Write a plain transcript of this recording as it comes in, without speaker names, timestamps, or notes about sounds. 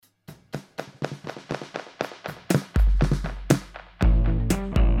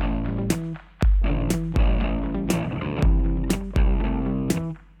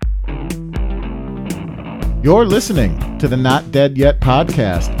You're listening to the Not Dead Yet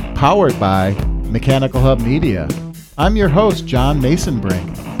podcast, powered by Mechanical Hub Media. I'm your host, John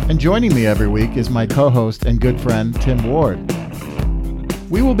Masonbrink, and joining me every week is my co-host and good friend, Tim Ward.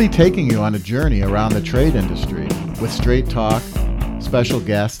 We will be taking you on a journey around the trade industry with straight talk, special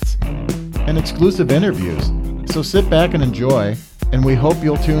guests, and exclusive interviews. So sit back and enjoy, and we hope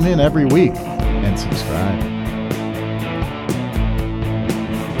you'll tune in every week and subscribe.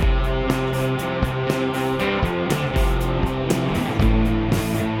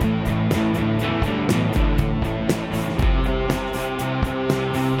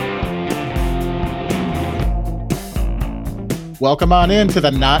 Welcome on in to the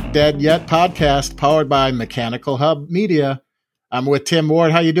Not Dead Yet podcast, powered by Mechanical Hub Media. I'm with Tim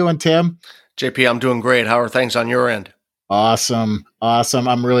Ward. How you doing, Tim? JP, I'm doing great. How are things on your end? Awesome.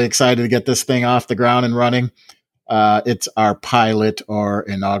 I'm really excited to get this thing off the ground and running. It's our pilot or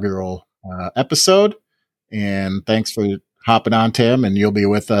inaugural episode. And thanks for hopping on, Tim, and you'll be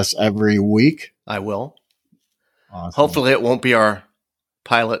with us every week. I will. Awesome. Hopefully it won't be our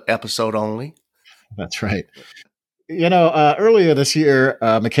pilot episode only. That's right. You know, earlier this year,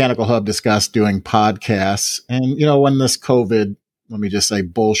 Mechanical Hub discussed doing podcasts. And, you know, when this COVID, let me just say,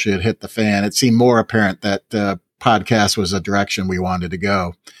 bullshit hit the fan, it seemed more apparent that podcast was a direction we wanted to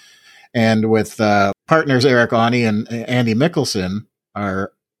go. And with partners Eric Aune and Andy Mickelson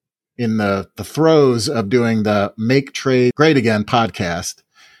are in the throes of doing the Make Trade Great Again podcast.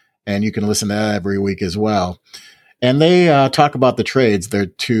 And you can listen to that every week as well. And they talk about the trades. They're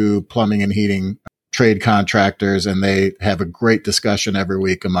two plumbing and heating trade contractors, and they have a great discussion every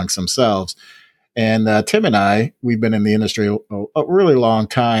week amongst themselves. And Tim and I, we've been in the industry a really long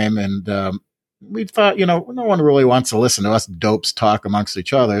time, and we thought, you know, no one really wants to listen to us dopes talk amongst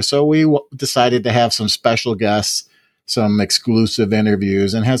each other. So we decided to have some special guests, some exclusive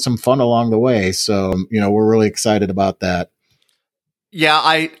interviews, and have some fun along the way. So, you know, we're really excited about that. Yeah,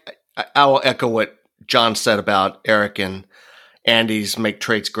 I will echo what John said about Eric and Andy's Make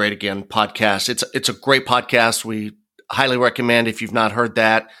Trades Great Again podcast. It's a great podcast. We highly recommend, if you've not heard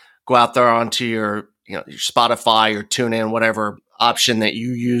that, go out there onto your Spotify or TuneIn, whatever option that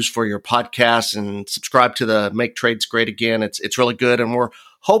you use for your podcast, and subscribe to the Make Trades Great Again. It's really good, and we're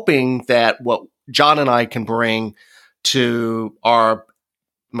hoping that what John and I can bring to our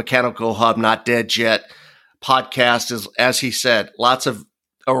Mechanical Hub Not Dead Yet podcast is, as he said, lots of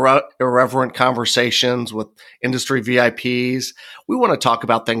irreverent conversations with industry VIPs. We want to talk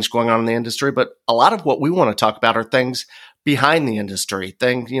about things going on in the industry, but a lot of what we want to talk about are things behind the industry,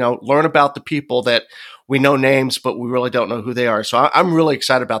 learn about the people that we know names, but we really don't know who they are. So I'm really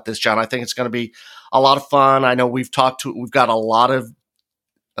excited about this, John. I think it's going to be a lot of fun. I know we've got a lot of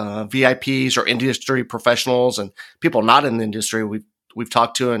VIPs or industry professionals and people not in the industry we've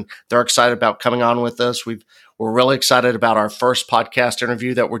talked to, and they're excited about coming on with us. We're really excited about our first podcast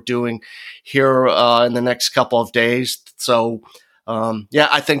interview that we're doing here in the next couple of days. So,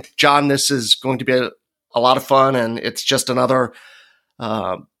 I think, John, this is going to be a lot of fun, and it's just another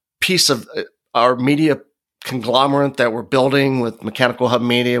piece of our media conglomerate that we're building with Mechanical Hub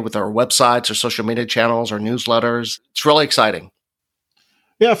Media, with our websites, our social media channels, our newsletters. It's really exciting.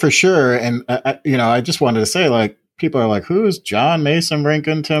 Yeah, for sure. And, I just wanted to say, people are like, who's John Masonbrink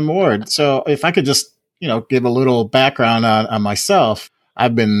and Tim Ward? So if I could just give a little background on myself.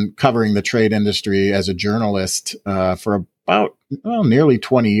 I've been covering the trade industry as a journalist for about nearly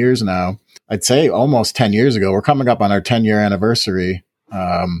 20 years now. I'd say almost 10 years ago. We're coming up on our 10-year anniversary.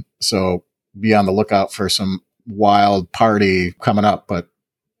 So be on the lookout for some wild party coming up. But,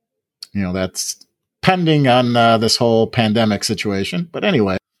 that's pending on this whole pandemic situation. But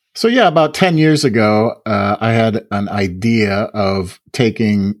anyway. So yeah, about 10 years ago, I had an idea of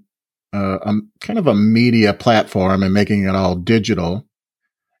taking kind of a media platform and making it all digital.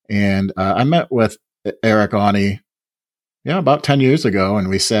 And I met with Eric Aune, about 10 years ago, and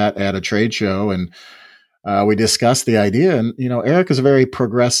we sat at a trade show and we discussed the idea. And, Eric is a very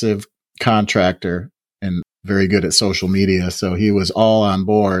progressive contractor and very good at social media. So he was all on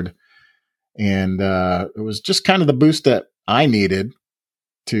board. And it was just kind of the boost that I needed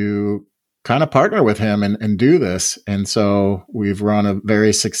to kind of partner with him and do this. And so we've run a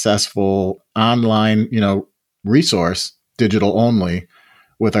very successful online, resource, digital only,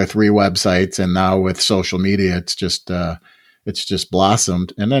 with our 3 websites. And now with social media, it's just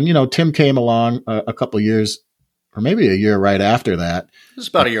blossomed. And then, Tim came along a couple of years, or maybe a year right after that. It was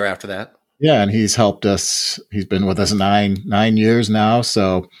about a year after that. Yeah. And he's helped us. He's been with us nine years now.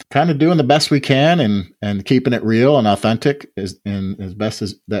 So kind of doing the best we can and keeping it real and authentic as best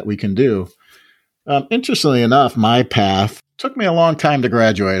as that we can do. Interestingly enough, my path Took me a long time to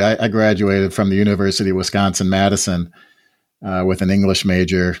graduate. I graduated from the University of Wisconsin-Madison with an English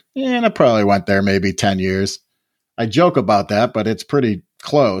major, and I probably went there maybe 10 years. I joke about that, but it's pretty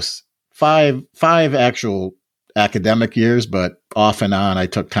close. Five actual academic years, but off and on, I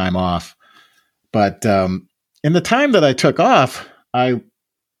took time off. But in the time that I took off, I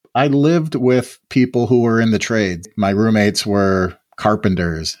lived with people who were in the trades. My roommates were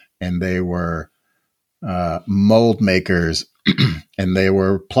carpenters, and they were mold makers, and they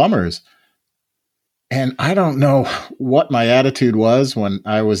were plumbers. And I don't know what my attitude was when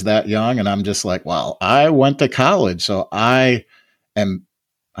I was that young. And I'm just like, well, I went to college, so I am,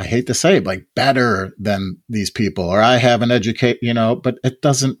 I hate to say it, like better than these people, or I have an educate, but it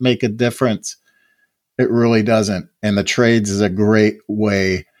doesn't make a difference. It really doesn't. And the trades is a great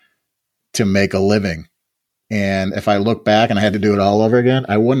way to make a living. And if I look back and I had to do it all over again,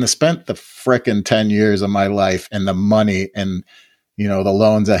 I wouldn't have spent the frickin' 10 years of my life and the money and, the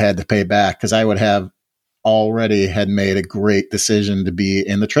loans I had to pay back, because I would have already had made a great decision to be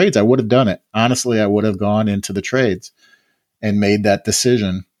in the trades. I would have done it. Honestly, I would have gone into the trades and made that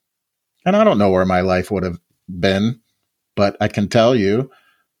decision. And I don't know where my life would have been, but I can tell you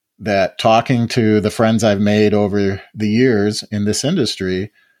that talking to the friends I've made over the years in this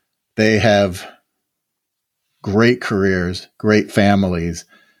industry, they have great careers, great families,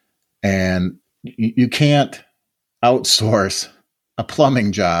 and you can't outsource a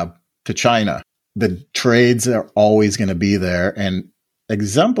plumbing job to China. The trades are always going to be there, and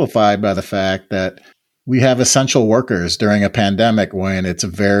exemplified by the fact that we have essential workers during a pandemic when it's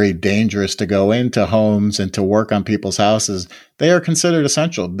very dangerous to go into homes and to work on people's houses. They are considered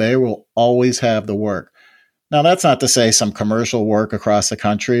essential. They will always have the work. Now, that's not to say some commercial work across the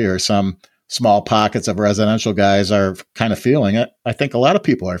country or some small pockets of residential guys are kind of feeling it. I think a lot of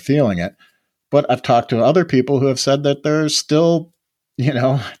people are feeling it. But I've talked to other people who have said that they're still,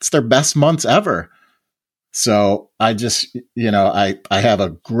 it's their best months ever. So I just, I have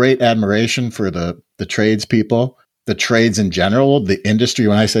a great admiration for the tradespeople, the trades in general, the industry.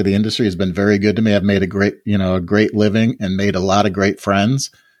 When I say the industry has been very good to me, I've made a great living and made a lot of great friends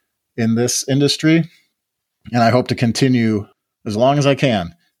in this industry. And I hope to continue as long as I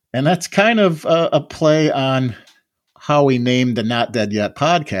can. And that's kind of a play on how we named the Not Dead Yet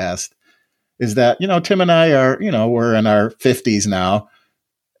podcast, is that, Tim and I are, we're in our 50s now,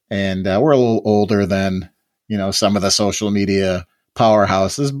 and we're a little older than, some of the social media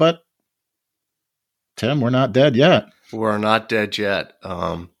powerhouses, but Tim, we're not dead yet. We're not dead yet.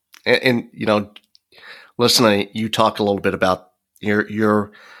 Listening, you talk a little bit about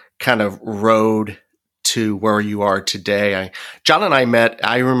your kind of road to where you are today. John and I met,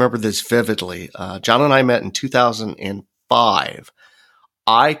 I remember this vividly. John and I met in 2005.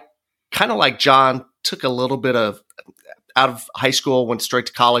 I kind of like John, took a little bit out of high school, went straight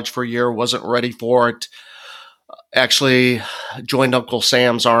to college for a year, wasn't ready for it. Actually joined Uncle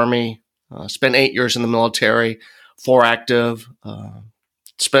Sam's Army, spent 8 years in the military, 4 active,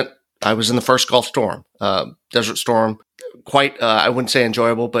 I was in the first Gulf Storm, Desert Storm. Quite, I wouldn't say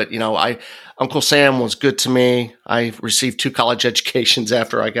enjoyable, but, Uncle Sam was good to me. I received 2 college educations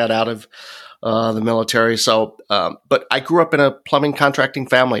after I got out of the military. So, but I grew up in a plumbing contracting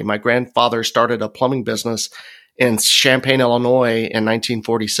family. My grandfather started a plumbing business in Champaign, Illinois in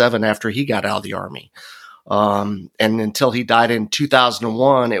 1947 after he got out of the Army. And until he died in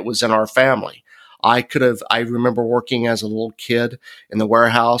 2001, it was in our family. I remember working as a little kid in the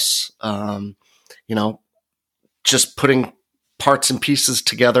warehouse, just putting parts and pieces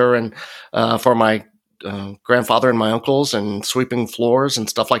together and for my grandfather and my uncles, and sweeping floors and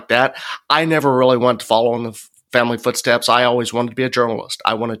stuff like that. I never really wanted to follow in the family footsteps. I always wanted to be a journalist.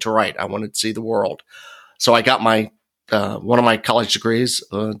 I wanted to write. I wanted to see the world. So I got my one of my college degrees,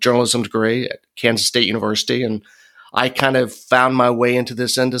 a journalism degree at Kansas State University, and I kind of found my way into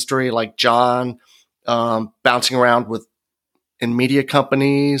this industry like John, bouncing around in media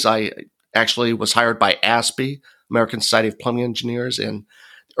companies. I actually was hired by ASPE, American Society of Plumbing Engineers, in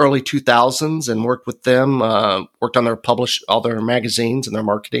early 2000s, and worked with them, worked on all their magazines and their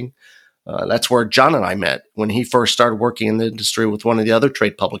marketing. That's where John and I met when he first started working in the industry with one of the other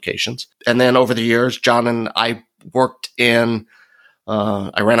trade publications. And then over the years, John and I worked I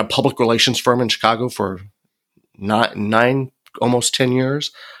ran a public relations firm in Chicago for nine, almost 10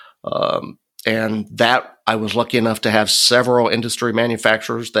 years. And that I was lucky enough to have several industry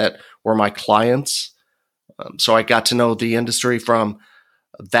manufacturers that were my clients. So I got to know the industry from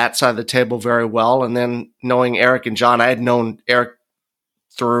that side of the table very well. And then knowing Eric and John, I had known Eric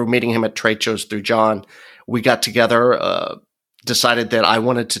through meeting him at trade shows through John. We got together, decided that I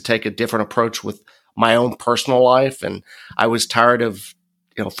wanted to take a different approach with my own personal life. And I was tired of,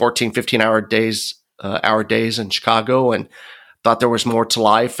 14, 15 hour days in Chicago, and thought there was more to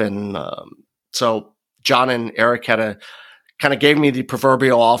life. And so John and Eric kind of gave me the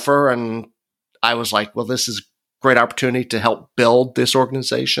proverbial offer, and I was like, well, this is a great opportunity to help build this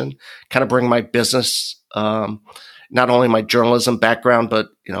organization, kind of bring my business, not only my journalism background, but,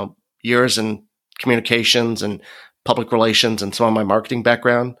 years in communications and public relations and some of my marketing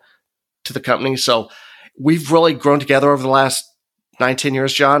background to the company. So we've really grown together over the last 9-10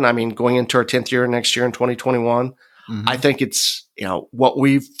 years, John. I mean, going into our 10th year next year in 2021. Mm-hmm. I think it's, what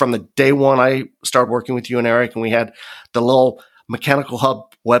we've, from the day one I started working with you and Eric, and we had the little Mechanical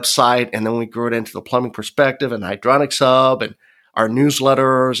Hub website, and then we grew it into the Plumbing Perspective and Hydronics Hub and our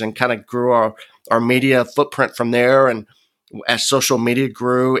newsletters, and kind of grew our media footprint from there. And as social media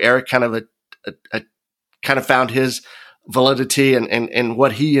grew, Eric kind of found his validity and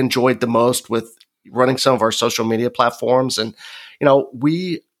what he enjoyed the most with running some of our social media platforms. And,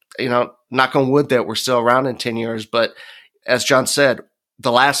 we, knock on wood that we're still around in 10 years. But as John said,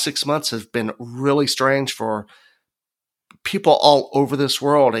 the last 6 months have been really strange for people all over this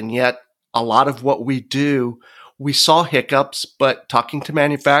world. And yet a lot of what we do, we saw hiccups, but talking to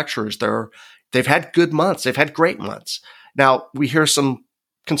manufacturers, they've had good months. They've had great months. Now we hear some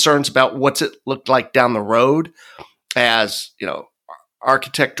concerns about what's it look like down the road as,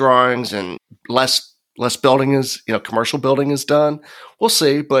 architect drawings and less building is, commercial building is done. We'll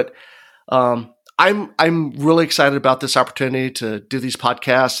see. But I'm really excited about this opportunity to do these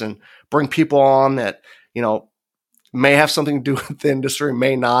podcasts and bring people on that, may have something to do with the industry,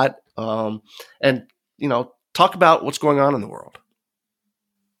 may not, and talk about what's going on in the world.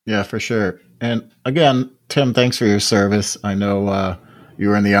 Yeah, for sure. And again, Tim, thanks for your service. I know you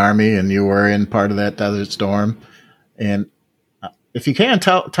were in the Army and you were in part of that Desert Storm. And if you can,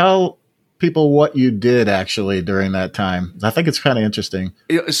 tell people what you did actually during that time. I think it's kind of interesting.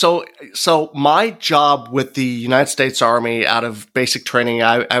 So my job with the United States Army, out of basic training,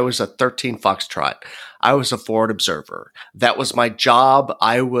 I was a 13 Foxtrot. I was a forward observer. That was my job.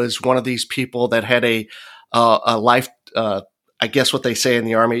 I was one of these people that had a life. I guess what they say in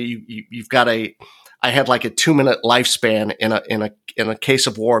the Army, you've got I had like a 2-minute lifespan in a case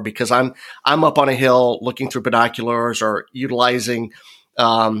of war, because I'm up on a hill looking through binoculars or utilizing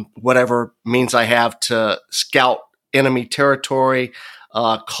whatever means I have to scout enemy territory,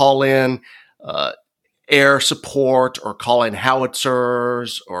 call in air support, or call in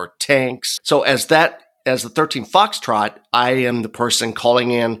howitzers or tanks. So as the 13 Foxtrot, I am the person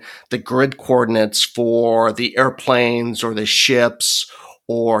calling in the grid coordinates for the airplanes or the ships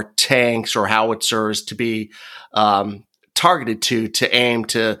or tanks or howitzers to be targeted to aim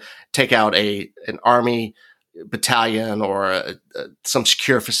to take out an Army battalion or some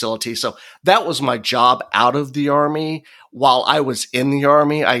secure facility. So that was my job out of the Army. While I was in the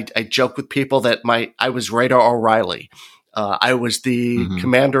Army, I joke with people that I was Radar O'Reilly. I was the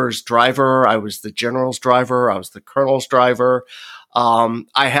commander's driver. I was the general's driver. I was the colonel's driver.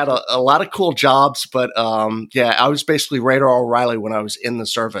 I had a lot of cool jobs, but I was basically Radar O'Reilly when I was in the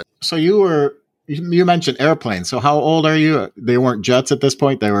service. So you mentioned airplanes. So how old are you? They weren't jets at this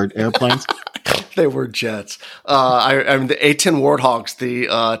point. They were airplanes. They were jets. I'm the A-10 Warthogs,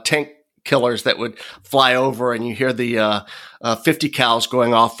 the tank killers that would fly over, and you hear the 50 cals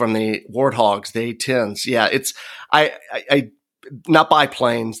going off from the Warthogs, the A-10s. Yeah, it's I not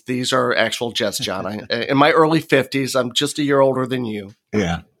biplanes. These are actual jets, John. In my early 50s, I'm just a year older than you.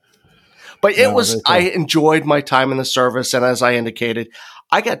 Yeah. But I enjoyed my time in the service. And as I indicated,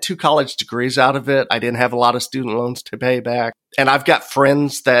 I got 2 college degrees out of it. I didn't have a lot of student loans to pay back. And I've got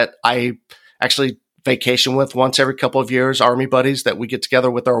friends that I actually vacation with once every couple of years, Army buddies that we get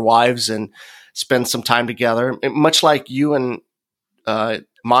together with our wives and spend some time together. And much like you and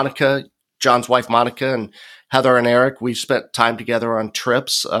Monica, John's wife, Monica, and Heather and Eric, we've spent time together on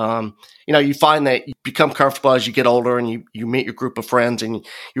trips. You find that you become comfortable as you get older, and you meet your group of friends, and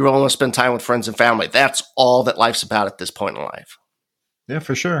you really want to spend time with friends and family. That's all that life's about at this point in life. Yeah,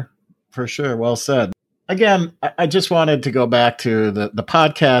 for sure. For sure. Well said. Again, I just wanted to go back to the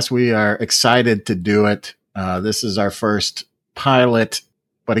podcast. We are excited to do it. This is our first pilot,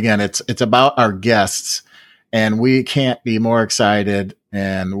 but again, it's about our guests, and we can't be more excited,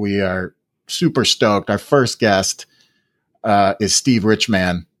 and we are super stoked. Our first guest is Steve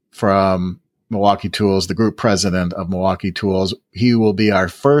Richman from Milwaukee Tools, the group president of Milwaukee Tools. He will be our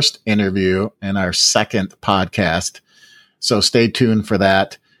first interview and our second podcast. So stay tuned for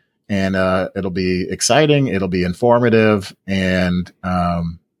that. And it'll be exciting. It'll be informative. And I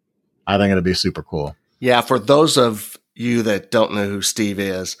think it'll be super cool. Yeah. For those of you that don't know who Steve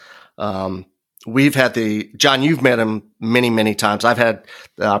is, we've had John, you've met him many, many times. I've had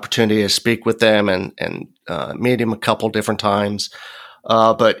the opportunity to speak with them and meet him a couple different times.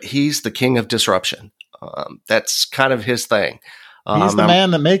 But he's the king of disruption. That's kind of his thing. He's the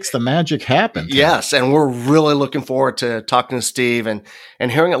man that makes the magic happen. Yes, and we're really looking forward to talking to Steve and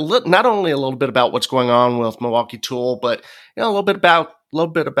hearing not only a little bit about what's going on with Milwaukee Tool, but a little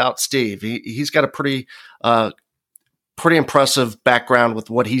bit about Steve. He's got a pretty impressive background with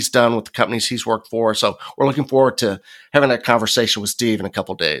what he's done with the companies he's worked for. So we're looking forward to having that conversation with Steve in a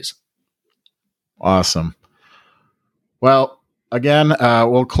couple of days. Awesome. Well, again,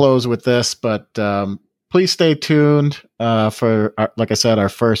 we'll close with this, but please stay tuned for, like I said, our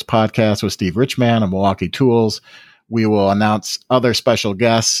first podcast with Steve Richman of Milwaukee Tools. We will announce other special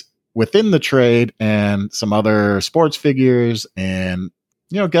guests within the trade and some other sports figures and,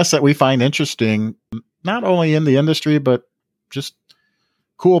 guests that we find interesting, not only in the industry, but just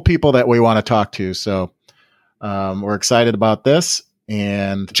cool people that we want to talk to. So we're excited about this.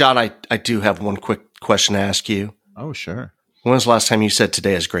 And John, I do have one quick question to ask you. Oh, sure. When was the last time you said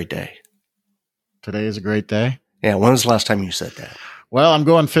today is a great day? Today is a great day? Yeah, when was the last time you said that? Well, I'm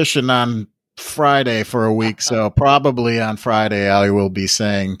going fishing on Friday for a week, so probably on Friday I will be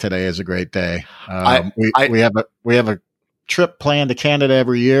saying today is a great day. We have a trip planned to Canada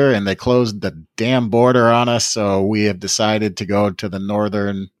every year, and they closed the damn border on us, so we have decided to go to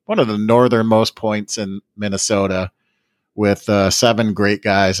one of the northernmost points in Minnesota with 7 great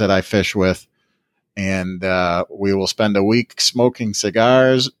guys that I fish with, and we will spend a week smoking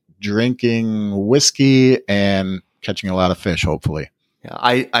cigars, drinking whiskey, and catching a lot of fish, hopefully. Yeah,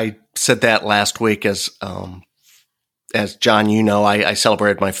 I said that last week as John, I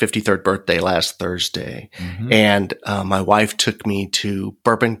celebrated my 53rd birthday last Thursday, and my wife took me to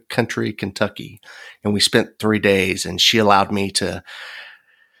Bourbon Country, Kentucky, and we spent 3 days, and she allowed me to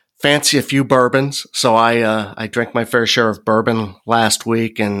fancy a few bourbons. So I drank my fair share of bourbon last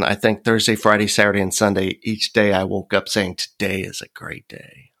week, and I think Thursday, Friday, Saturday, and Sunday, each day I woke up saying today is a great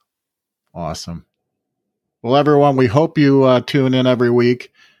day. Awesome. Well, everyone, we hope you tune in every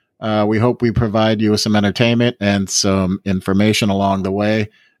week. We hope we provide you with some entertainment and some information along the way.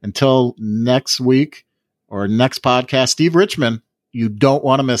 Until next week or next podcast, Steve Richman, you don't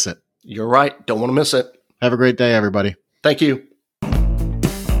want to miss it. You're right. Don't want to miss it. Have a great day, everybody. Thank you.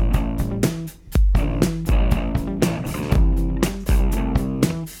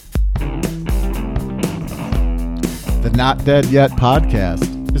 The Not Dead Yet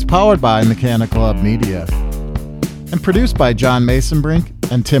podcast is powered by Mechanical Club Media and produced by John Masonbrink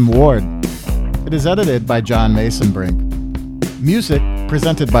and Tim Ward. It is edited by John Masonbrink. Music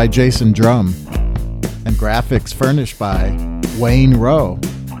presented by Jason Drum. And graphics furnished by Wayne Rowe.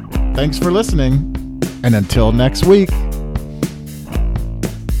 Thanks for listening, and until next week.